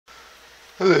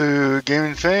Hello,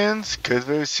 gaming fans.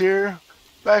 Cosmos here,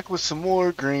 back with some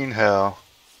more Green Hell.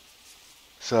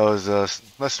 So I was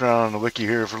messing around on the wiki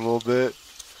here for a little bit.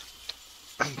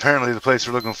 Apparently, the place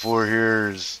we're looking for here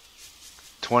is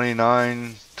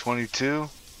 2922.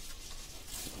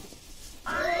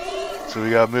 So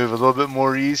we gotta move a little bit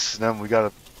more east, and then we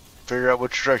gotta figure out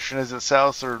which direction is it,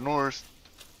 south or north.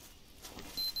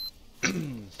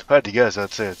 If I had to guess,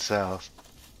 I'd say it's south.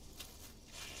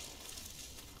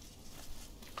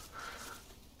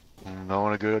 Don't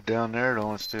want to go down there. Don't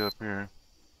want to stay up here.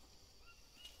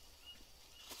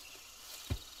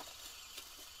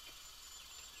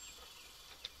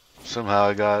 Somehow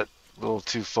I got a little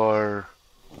too far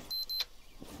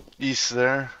east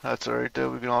there. That's alright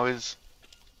though. We can always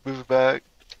move it back.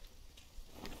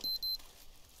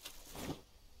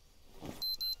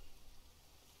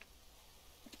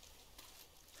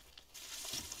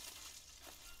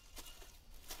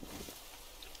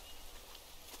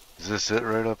 Is this it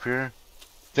right up here?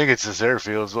 I think it's this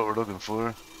airfield is what we're looking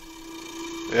for.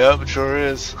 Yep, it sure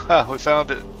is. Ha, we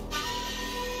found it.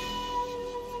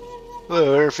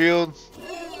 Hello, airfield.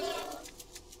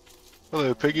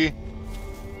 Hello, piggy.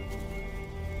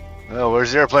 Oh,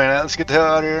 where's the airplane at? Let's get the hell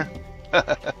out of here.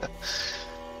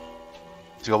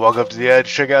 Let's go walk up to the edge,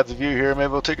 check out the view here.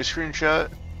 Maybe we'll take a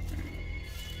screenshot.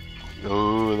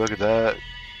 Oh, look at that.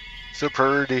 So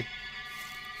pretty.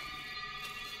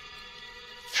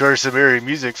 Sure, some eerie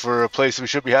music for a place we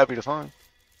should be happy to find.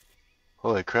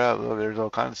 Holy crap, look, there's all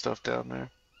kinds of stuff down there.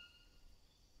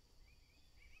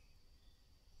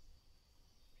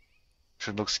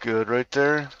 Should looks good right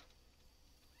there.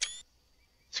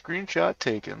 Screenshot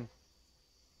taken.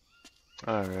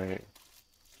 Alright.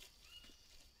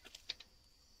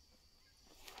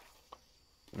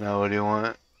 Now what do you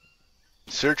want?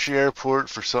 Search the airport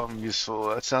for something useful.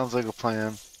 That sounds like a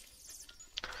plan.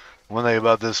 One thing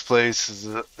about this place is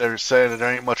that they're saying that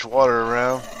there ain't much water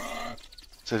around.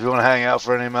 So if you want to hang out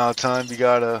for any amount of time, you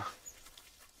gotta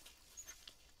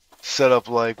set up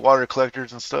like water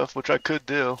collectors and stuff, which I could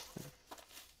do.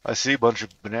 I see a bunch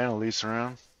of banana leaves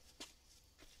around.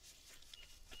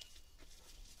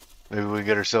 Maybe we can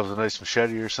get ourselves a nice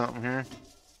machete or something here.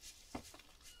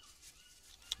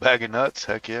 Bag of nuts,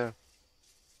 heck yeah.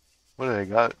 What do they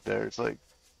got there? It's like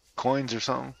coins or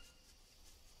something.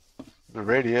 The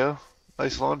radio,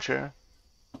 nice lawn chair.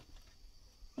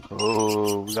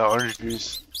 Oh, we got orange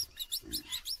juice.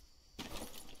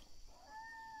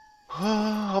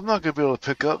 I'm not gonna be able to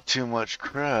pick up too much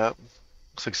crap.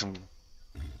 Looks like some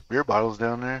beer bottles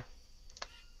down there.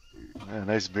 Yeah,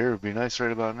 nice beer would be nice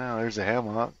right about now. There's a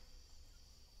hammock.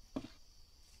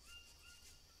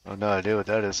 Oh, no idea what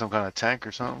that is. Some kind of tank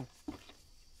or something.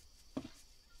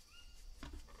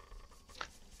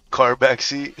 Car back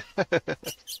seat.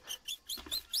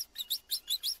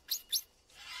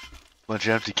 Bunch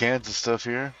of empty cans and stuff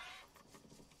here.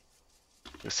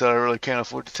 Guess I really can't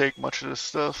afford to take much of this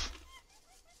stuff.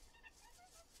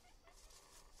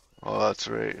 Oh, that's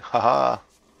right. Haha.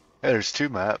 Hey, there's two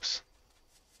maps.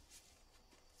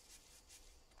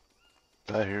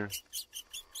 Right here.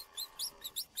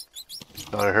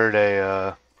 Thought I heard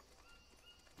a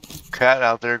cat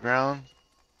out there growling.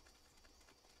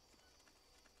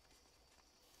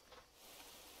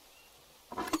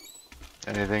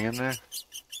 Anything in there?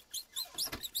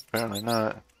 Apparently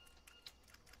not.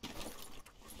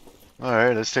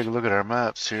 Alright, let's take a look at our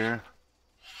maps here.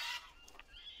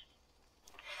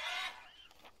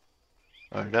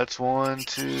 Alright, that's 1,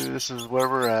 2, this is where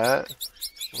we're at.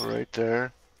 We're right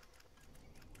there.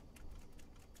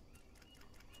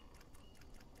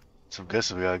 So I'm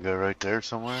guessing we gotta go right there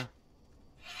somewhere.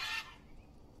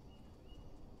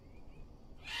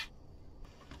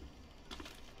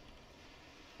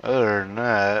 Other than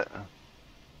that,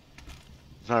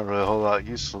 there's not really a whole lot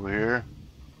useful here.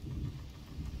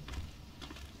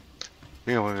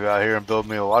 We can go out here and build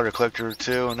me a water collector or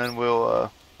two, and then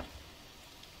we'll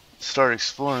start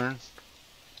exploring.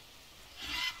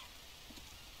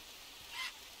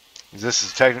 This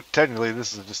is technically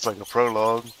this is just like a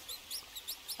prologue.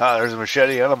 Ah, there's a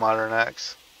machete and a modern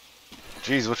axe.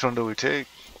 Geez, which one do we take?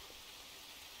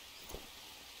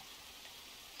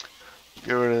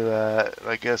 Get rid of that.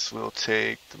 I guess we'll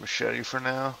take the machete for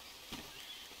now.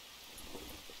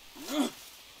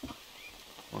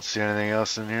 Don't see anything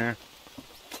else in here.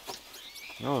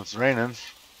 Oh, it's raining.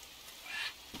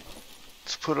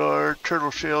 Let's put our turtle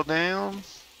shell down.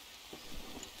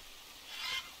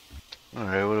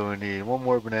 Alright, what do we need? One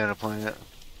more banana plant.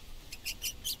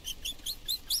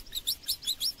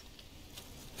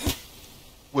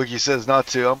 Wiki says not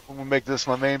to. I'm gonna make this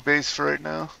my main base for right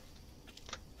now.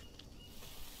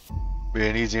 Be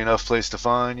an easy enough place to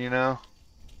find, you know.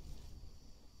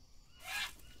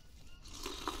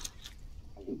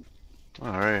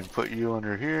 Alright, and put you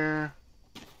under here.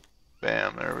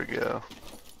 Bam, there we go.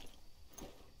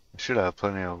 I should have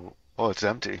plenty of... Oh, it's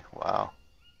empty. Wow.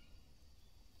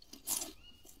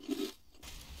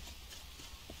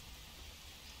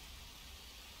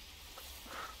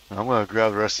 I'm gonna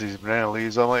grab the rest of these banana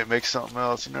leaves. I might make something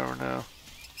else, you never know.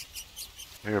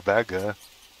 You're a bad guy.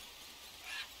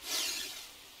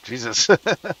 Jesus.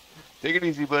 Take it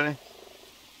easy, buddy.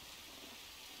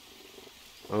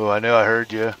 Oh, I know I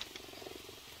heard you.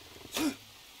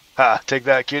 Ha! Take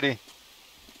that, kitty.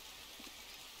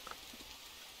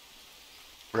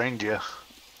 Brained you.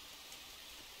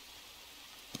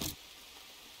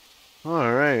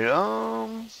 Alright,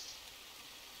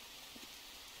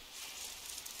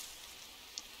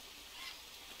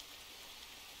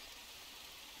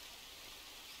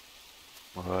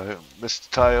 Alright, missed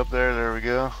the tie up there. There we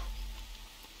go.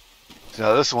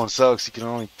 Now this one sucks. You can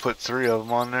only put 3 of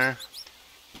them on there.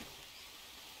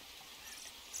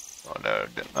 Oh no,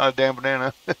 not a damn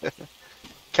banana.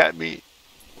 Cat meat.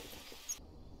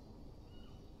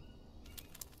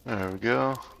 There we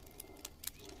go.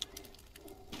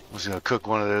 I'm just gonna cook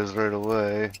one of those right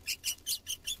away.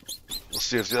 We'll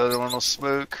see if the other one will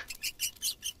smoke.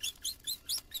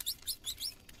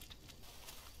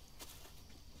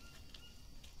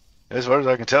 As far as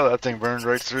I can tell, that thing burned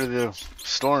right through the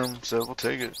storm, so we'll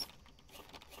take it.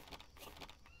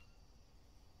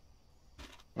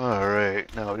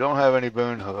 Alright, now we don't have any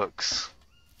bone hooks.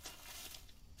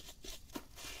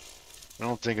 I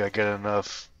don't think I get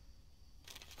enough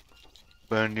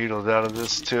bone needles out of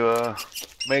this to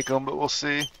make them, but we'll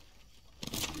see.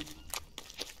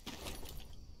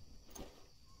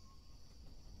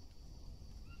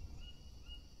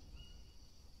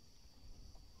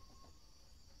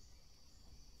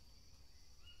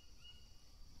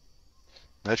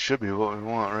 That should be what we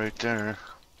want right there.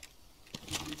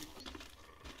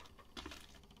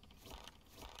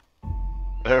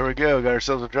 There we go, got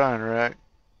ourselves a giant rack.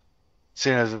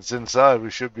 Seeing as it's inside, we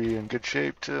should be in good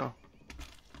shape too.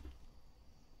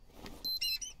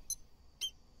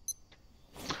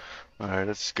 Alright,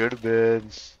 let's go to bed.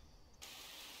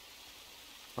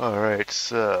 Alright,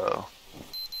 so...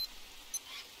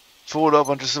 Fooled up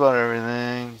on just about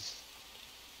everything.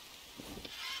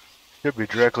 Should be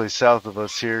directly south of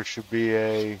us here. Should be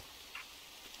a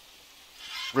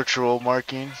ritual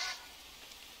marking.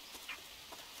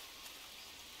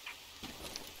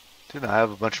 Didn't I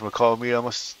have a bunch of macaw meat? I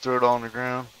must throw it all on the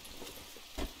ground.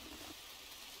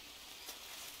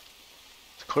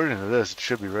 According to this, it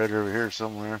should be right over here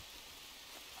somewhere.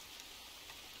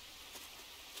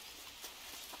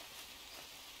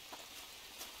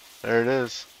 There it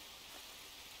is.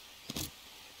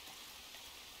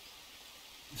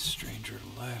 The stranger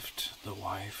left the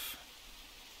wife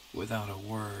without a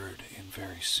word, and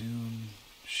very soon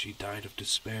she died of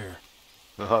despair.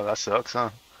 Oh, that sucks, huh?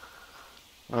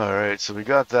 Alright, so we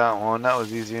got that one. That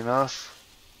was easy enough.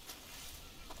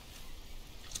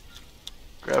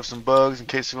 Grab some bugs in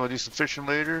case we want to do some fishing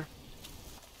later.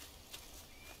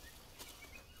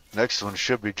 Next one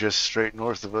should be just straight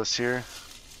north of us here.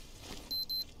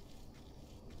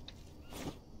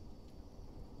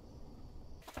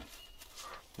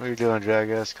 What are you doing,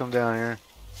 jackass? Come down here.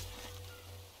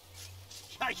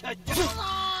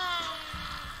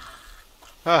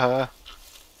 Haha.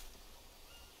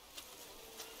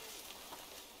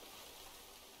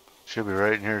 Should be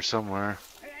right in here somewhere.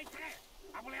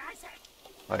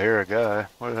 I hear a guy.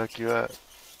 Where the heck you at?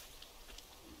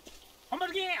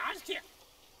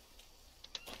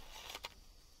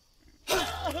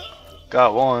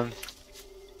 Got one.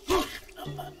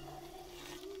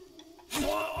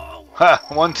 Ha!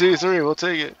 1, 2, 3. We'll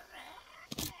take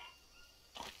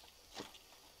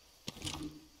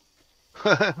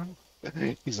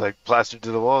it. He's like plastered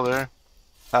to the wall there.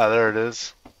 Ah, there it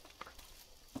is.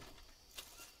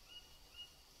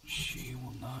 She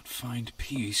will not find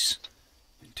peace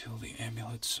until the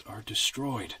amulets are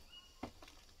destroyed.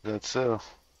 That's so.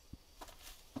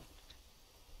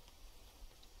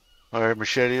 Alright,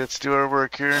 Machete, let's do our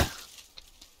work here.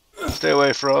 Stay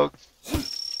away, frog.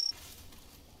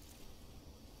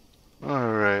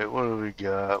 Alright, what do we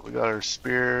got? We got our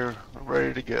spear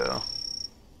ready to go.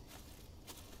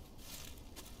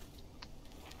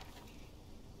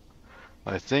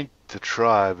 I think the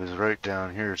tribe is right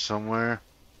down here somewhere.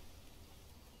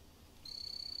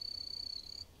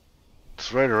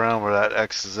 It's right around where that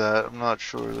X is at. I'm not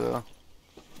sure though.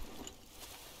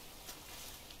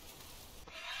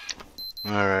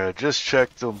 Alright, I just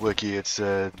checked the wiki. It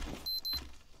said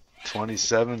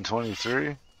 27,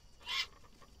 23.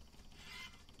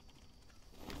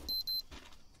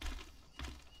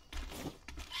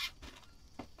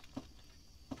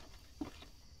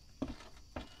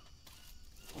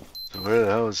 Where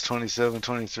the hell is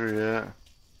 2723 at?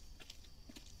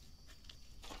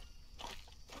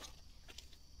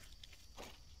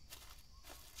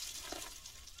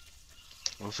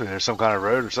 Looks like there's some kind of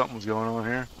road or something's going on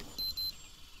here.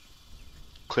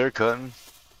 Clear cutting.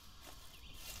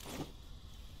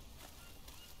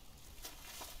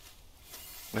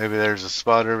 Maybe there's a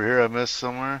spot over here I missed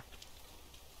somewhere.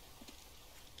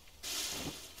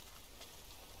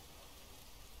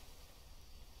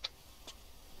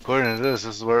 According to this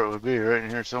is where it would be, right in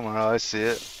here somewhere. Oh, I see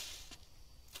it.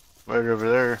 Right over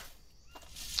there.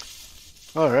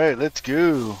 Alright, let's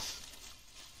go.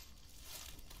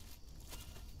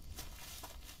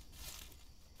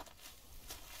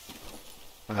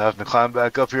 I'm having to climb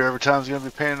back up here every time is going to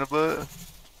be a pain in the butt.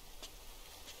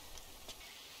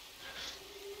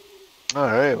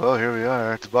 Alright, well here we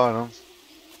are at the bottom.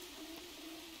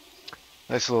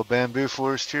 Nice little bamboo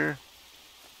forest here.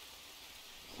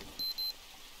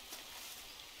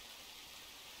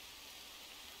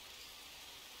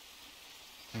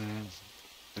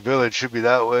 The village should be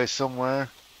that way somewhere.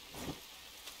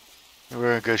 We're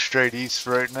going to go straight east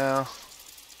right now.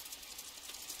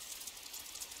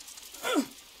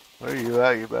 Where are you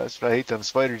at, you bastard? I hate them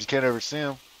spiders, you can't ever see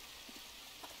them.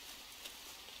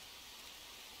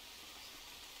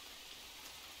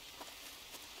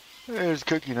 There's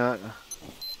Cookie Nut.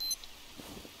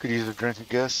 Could use a drink, I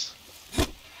guess.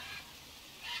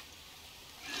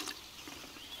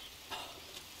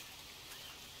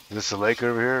 Is this a lake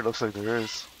over here? It looks like there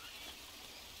is.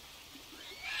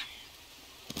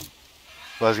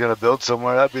 If I was gonna build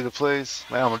somewhere, that'd be the place.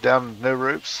 Man, I'm down no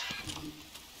ropes.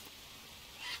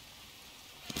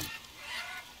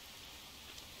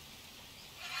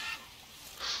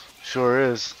 Sure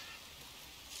is.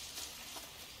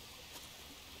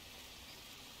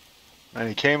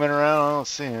 Any caiman around? I don't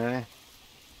see any.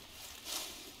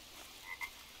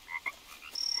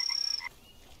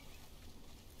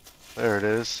 There it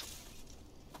is.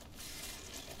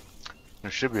 There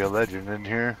should be a legend in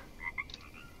here.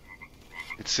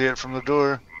 You can see it from the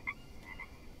door.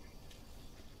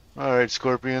 Alright,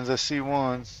 scorpions, I see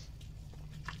one.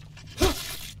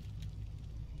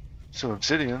 Some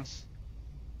obsidian.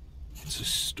 It's a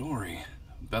story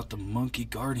about the monkey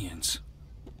guardians.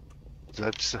 Is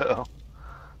that so?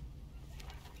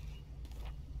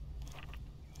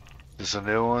 This a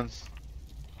new one?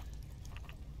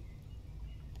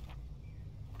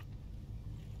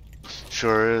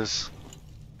 Sure is.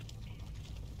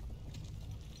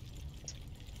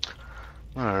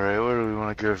 Alright, where do we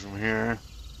want to go from here?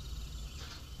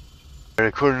 Right,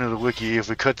 according to the wiki, if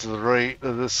we cut to the right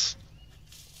of this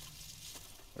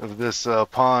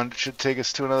pond, it should take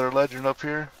us to another legend up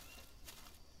here.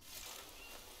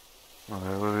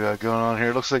 Alright, what do we got going on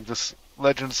here? Looks like this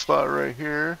legend spot right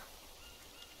here.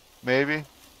 Maybe.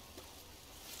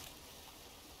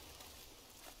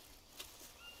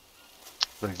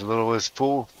 Like the littlest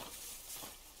pool.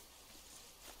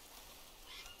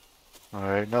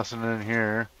 Alright, nothing in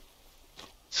here.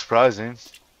 Surprising.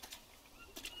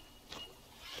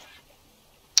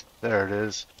 There it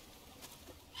is.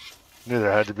 Knew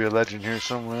there had to be a legend here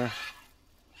somewhere.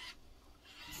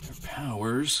 Their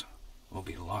powers will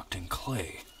be locked in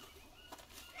clay.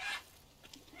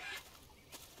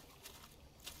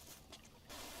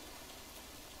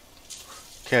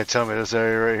 Can't tell me this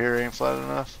area right here ain't flat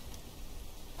enough.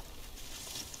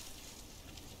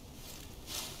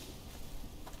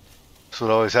 That's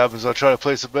what always happens. I'll try to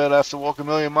place a bet. I have to walk a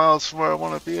million miles from where I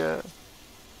want to be at.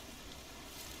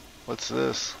 What's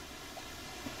this?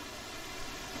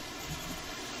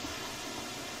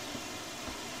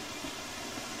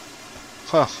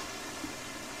 Huh.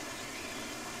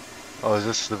 Oh, is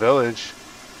this the village?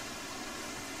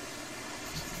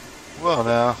 Well,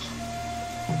 now.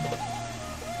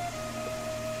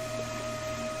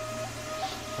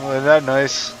 Oh, isn't that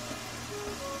nice?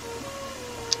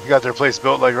 You got their place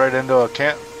built like right into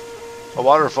a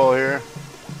waterfall here.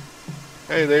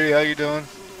 Hey lady, how you doing?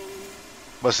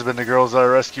 Must have been the girls I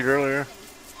rescued earlier.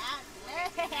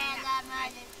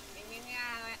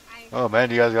 Oh man,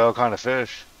 you guys got all kind of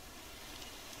fish.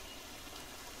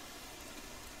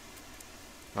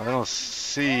 I don't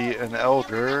see an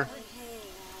elder.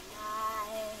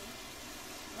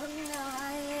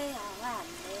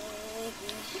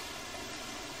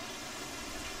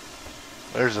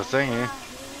 There's a thingy.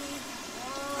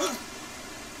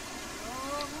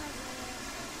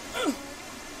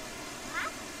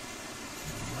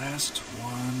 Last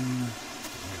one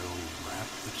will wrap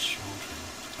the children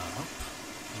up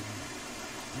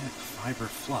in fiber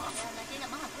fluff.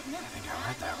 I think I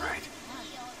read that right.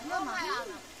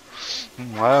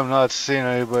 I am not seeing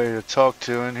anybody to talk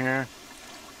to in here.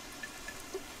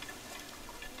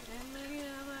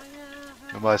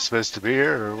 Am I supposed to be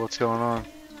here, or what's going on?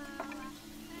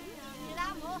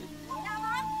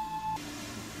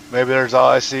 Maybe there's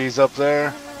ICs up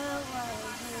there.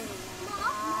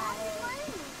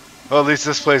 Well, at least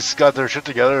this place got their shit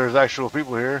together. There's actual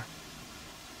people here.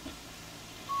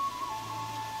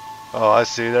 Oh, I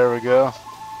see. There we go.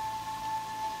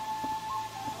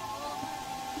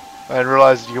 I didn't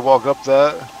realize you could walk up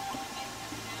that.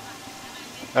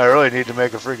 I really need to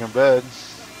make a freaking bed.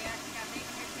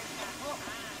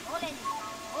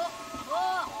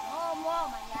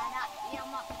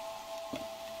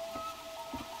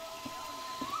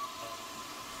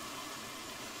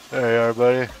 There you are,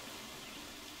 buddy.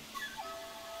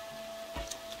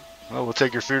 Well, we'll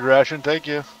take your food ration. Thank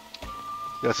you.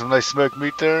 Got some nice smoked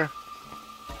meat there.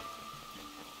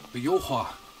 Yoha,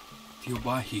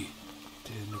 Tiobahi,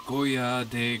 Te Nukoya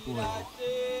de Guero.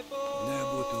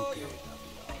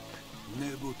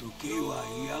 Nebutuke wa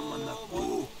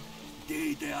Yamanaku,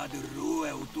 De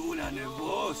Adrue Utuna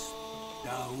Nevos,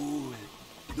 Taul,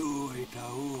 Dui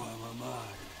Taua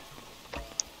Mamar.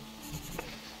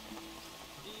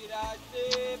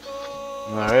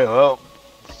 Alright, well,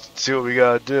 let's see what we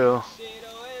gotta do.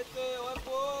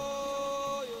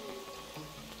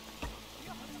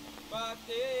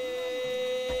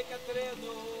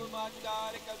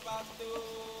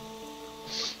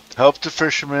 Help the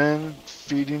fishermen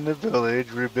feeding the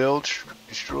village, rebuild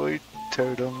destroyed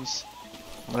totems,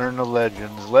 learn the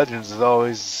legends. Legends is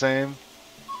always the same.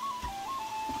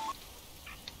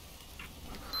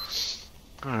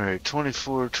 Alright,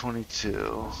 24,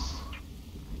 22.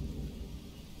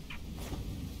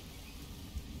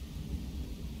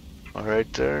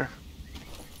 Alright there.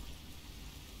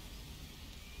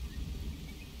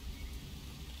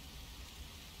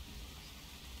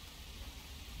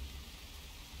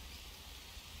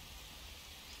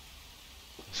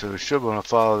 So we should want to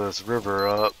follow this river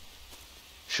up.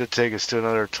 Should take us to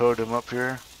another totem up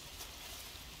here.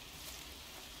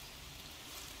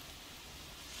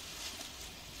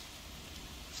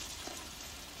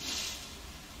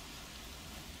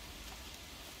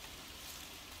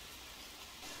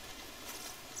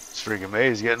 It's freaking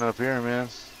maze getting up here, man.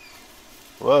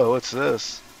 Whoa, what's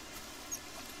this?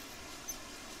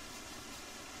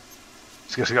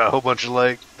 It's got a whole bunch of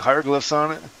like hieroglyphs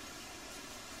on it.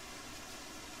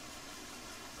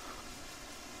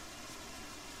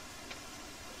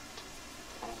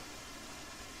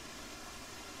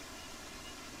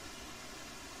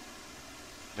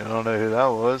 I don't know who that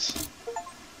was.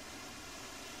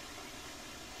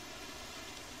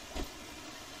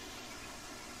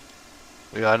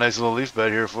 We got a nice little leaf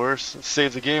bed here for us. Let's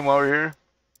save the game while we're here.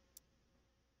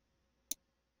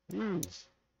 Ooh.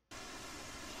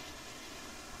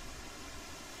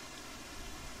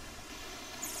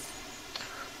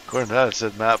 According to that, it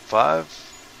said map 5.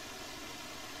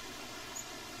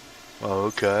 Oh,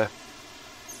 okay.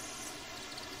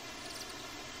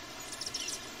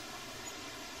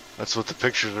 That's what the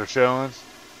pictures are showing.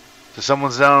 So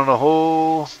someone's down in a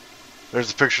hole. There's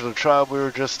a picture of the tribe we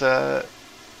were just at.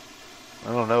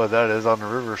 I don't know what that is, on the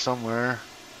river somewhere.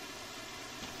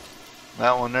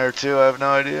 That one there too, I have no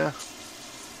idea.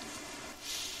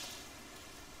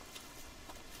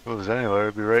 If it was anywhere,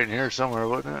 it'd be right in here somewhere,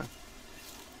 wouldn't it?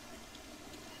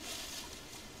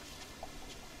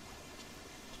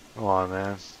 Come on,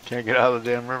 man. Can't get out of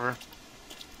the damn river.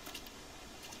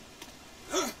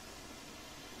 I'm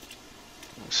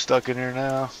stuck in here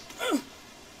now.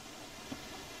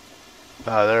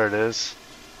 Ah, there it is.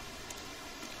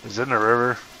 It's in the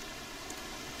river.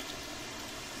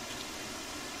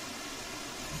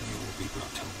 You will be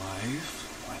brought to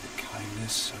life by the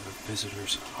kindness of a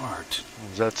visitor's heart.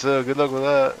 Is that so? Good luck with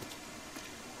that.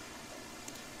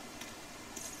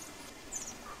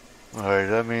 Alright,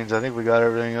 that means I think we got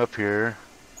everything up here.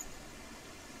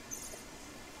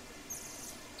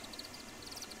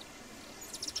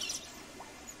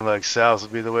 Like south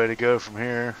would be the way to go from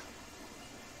here.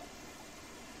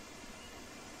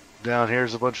 Down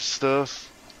here's a bunch of stuff.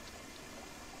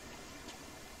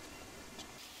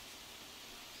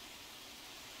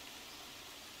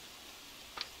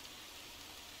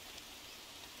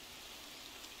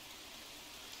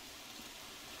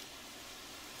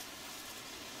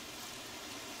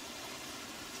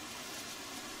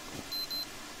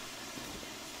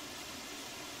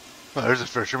 Oh, there's a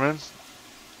fisherman.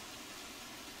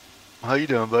 How you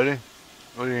doing, buddy?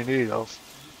 What do you need, Elf?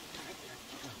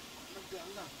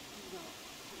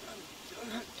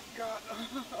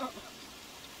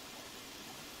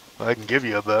 Well, I can give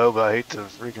you a bow, but I hate to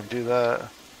freaking do that.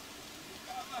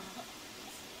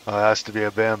 Oh, it has to be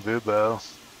a bamboo bow.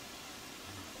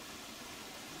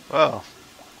 Well,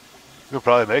 We'll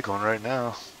probably make one right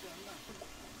now.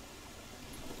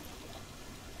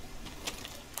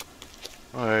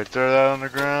 Alright, throw that on the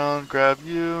ground, grab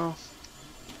you.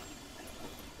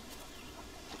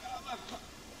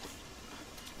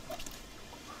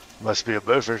 Must be a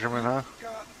bow fisherman, huh?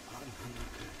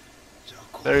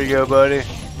 There you go, buddy.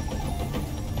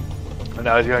 And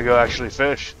now he's gonna go actually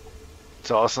fish.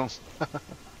 It's awesome.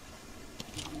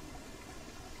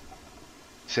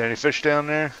 See any fish down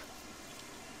there?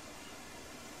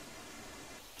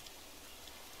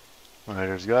 Alright,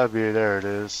 there's gotta be, there it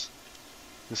is.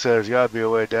 You said there's gotta be a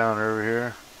way down over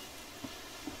here.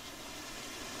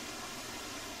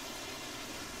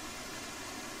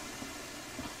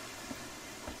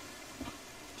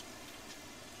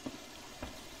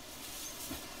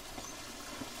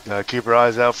 Gotta keep our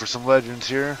eyes out for some legends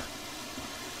here.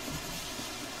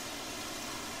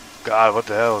 God, what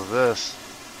the hell is this?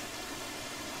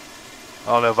 I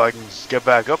don't know if I can get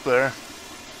back up there.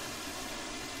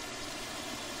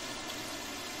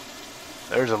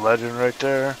 There's a legend right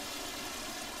there.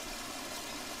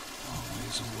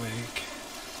 Always awake.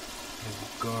 They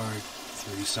will guard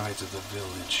 3 sides of the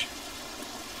village.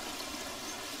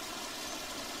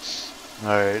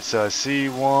 Alright, so I see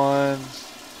one.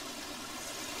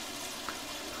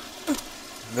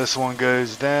 This one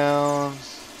goes down.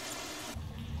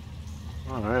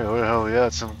 Alright, where the hell we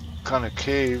at? Some kind of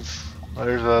cave. Oh,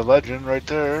 there's a legend right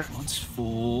there. Once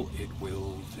full, it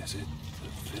will visit the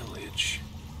village.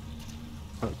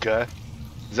 Okay.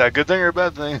 Is that a good thing or a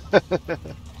bad thing?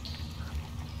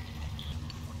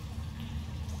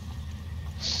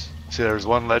 See, there's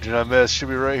one legend I missed. Should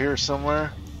be right here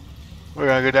somewhere. We're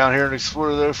gonna go down here and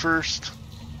explore though first.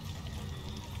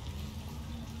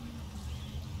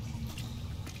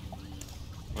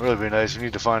 Really be nice. We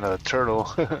need to find a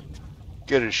turtle.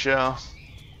 Get his shell.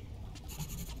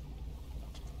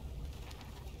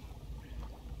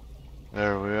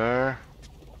 There we are.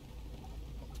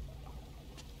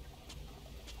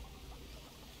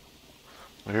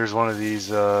 Well, here's one of these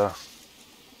legend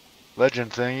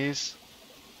thingies.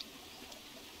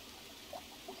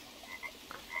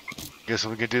 Guess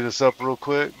we can do this up real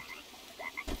quick.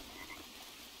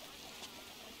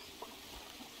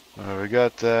 We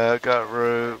got that, got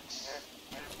rope.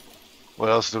 What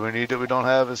else do we need that we don't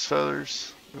have as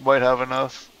feathers? We might have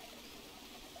enough.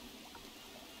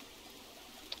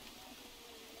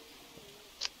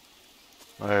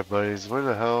 Alright, buddies, where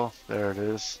the hell? There it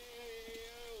is.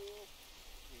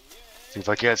 See if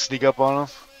I can't sneak up on them.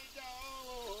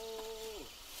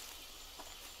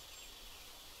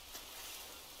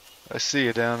 I see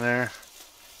you down there.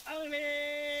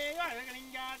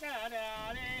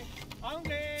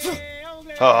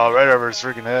 Uh-oh, right over his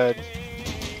freaking head.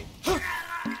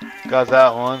 Got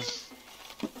that one.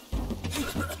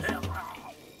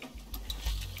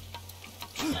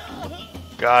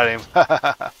 Got him.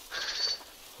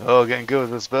 Oh, getting good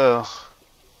with this bow.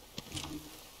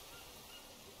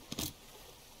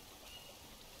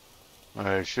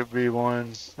 Alright, should be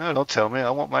one. No, don't tell me. I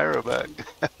want my arrow back.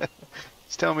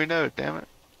 Just tell me no, damn it.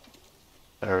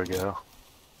 There we go. I was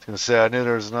gonna say, I knew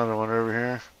there was another one over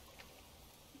here.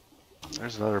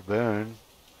 There's another bone.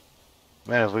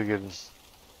 Man, if we could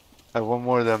have one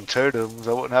more of them totems,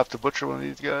 I wouldn't have to butcher one of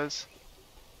these guys.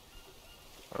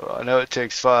 Oh, I know it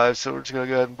takes 5, so we're just gonna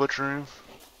go ahead and butcher him.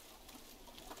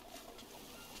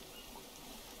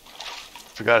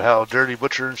 Forgot how dirty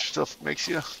butchering stuff makes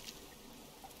you.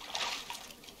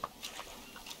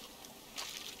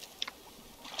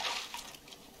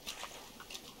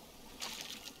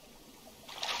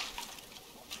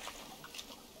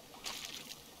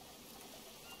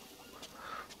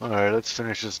 Alright, let's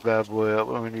finish this bad boy up.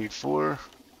 What do we need? 4.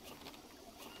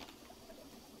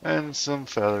 And some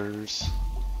feathers.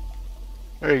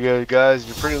 There you go, guys.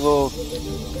 Your pretty little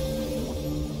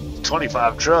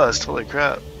 25 trust. Holy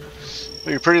crap.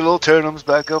 Your pretty little totems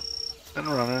back up and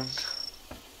running.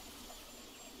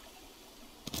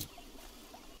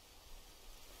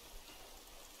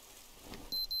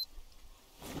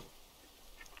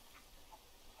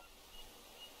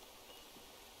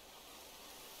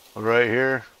 Right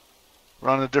here. We're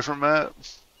on a different map.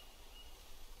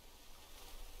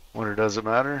 Wonder, does it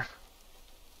matter?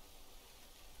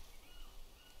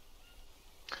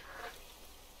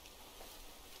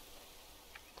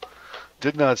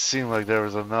 Did not seem like there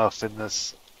was enough in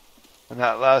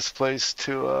that last place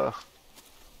to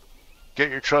get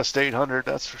your trust 800,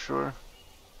 that's for sure.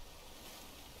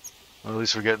 Well, at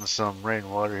least we're getting some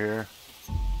rainwater here.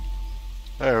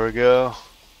 There we go.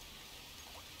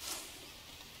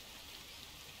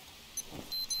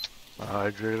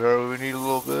 Hydrate, we need a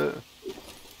little bit.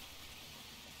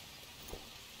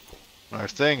 Our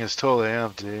thing is totally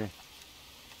empty.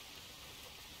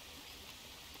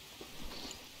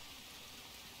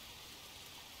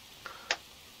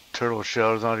 Turtle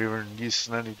shell's not even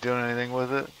using doing anything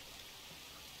with it.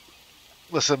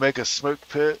 Unless I make a smoke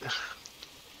pit.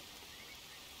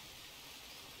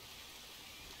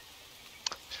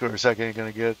 For a second, you're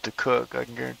gonna get it to cook. I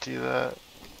can guarantee that.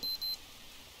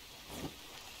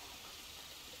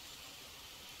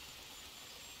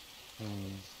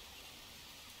 Hmm.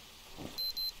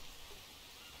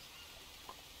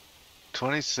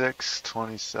 26,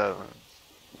 27.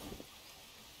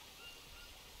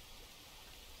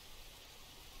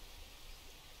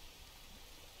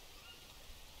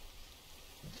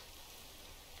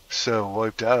 So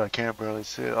wiped out, I can't barely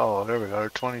see it. Oh, there we are,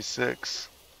 26.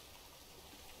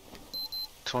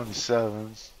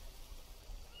 27.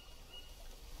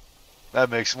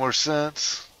 That makes more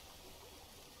sense.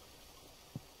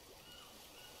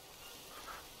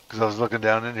 Because I was looking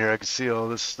down in here, I could see all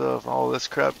this stuff, all this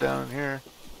crap down in here.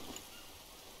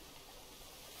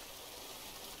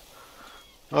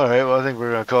 Alright, well I think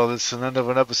we're going to call this an end of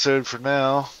an episode for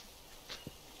now.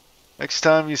 Next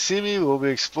time you see me, we'll be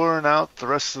exploring out the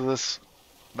rest of this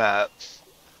map.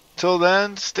 Till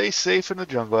then, stay safe in the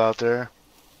jungle out there.